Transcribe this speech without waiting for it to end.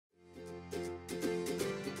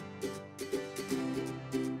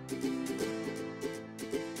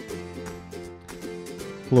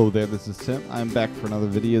Hello there, this is Tim. I'm back for another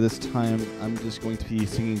video. This time I'm just going to be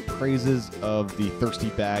singing praises of the Thirsty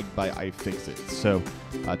Bag by iFixIt. So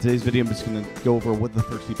today's video I'm just going to go over what the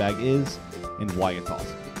Thirsty Bag is and why it's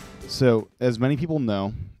awesome. So as many people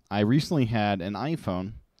know, I recently had an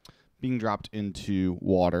iPhone being dropped into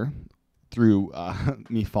water through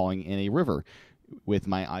me falling in a river with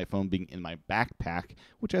my iPhone being in my backpack,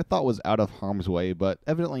 which I thought was out of harm's way, but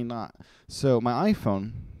evidently not. So my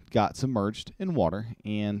iPhone got submerged in water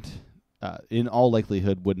and in all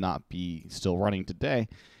likelihood would not be still running today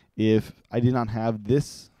if I did not have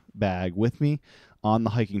this bag with me on the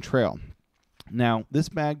hiking trail. Now, this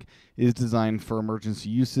bag is designed for emergency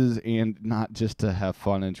uses and not just to have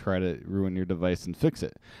fun and try to ruin your device and fix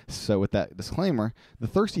it. So with that disclaimer, the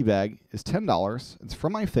Thirsty Bag is $10. It's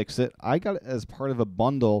from iFixIt. I got it as part of a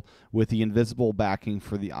bundle with the invisible backing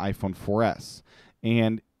for the iPhone 4S.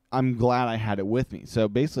 And I'm glad I had it with me. So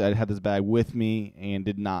basically, I had this bag with me and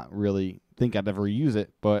did not really think I'd ever use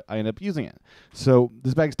it, but I ended up using it. So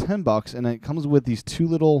this bag's $10, and it comes with these two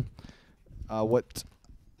little what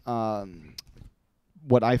iFixIt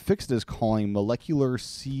is calling molecular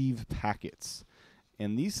sieve packets,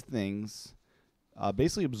 and these things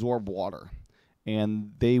basically absorb water,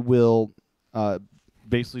 and they will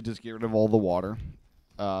basically just get rid of all the water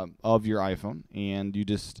of your iPhone, and you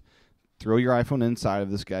just throw your iPhone inside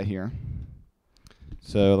of this guy here.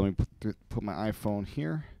 So let me put my iPhone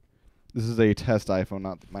here. This is a test iPhone,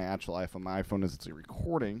 not my actual iPhone. My iPhone is a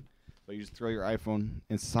recording, but you just throw your iPhone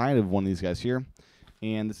inside of one of these guys here.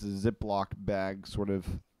 And this is a Ziploc bag sort of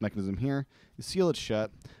mechanism here. You seal it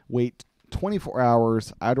shut, wait 24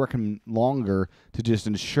 hours. I'd recommend longer to just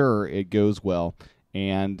ensure it goes well,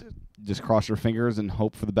 and just cross your fingers and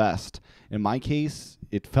hope for the best. In my case,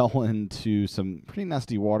 it fell into some pretty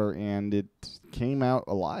nasty water, and it came out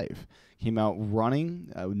alive. Came out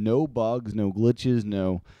running, no bugs, no glitches,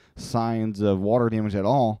 no signs of water damage at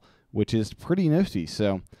all, which is pretty nifty.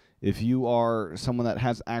 So if you are someone that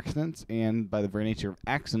has accidents, and by the very nature of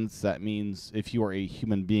accidents, that means if you are a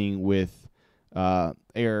human being with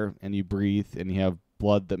air and you breathe and you have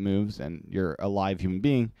blood that moves and you're a live human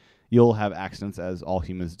being, you'll have accidents as all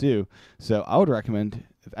humans do. So I would recommend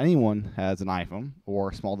if anyone has an iPhone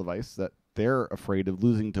or a small device that they're afraid of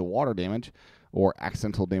losing to water damage or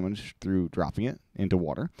accidental damage through dropping it into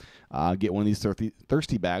water, get one of these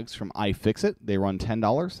thirsty bags from iFixIt. They run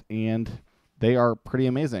 $10 and they are pretty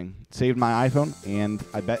amazing. It saved my iPhone, and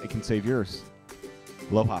I bet it can save yours.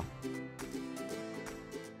 Aloha.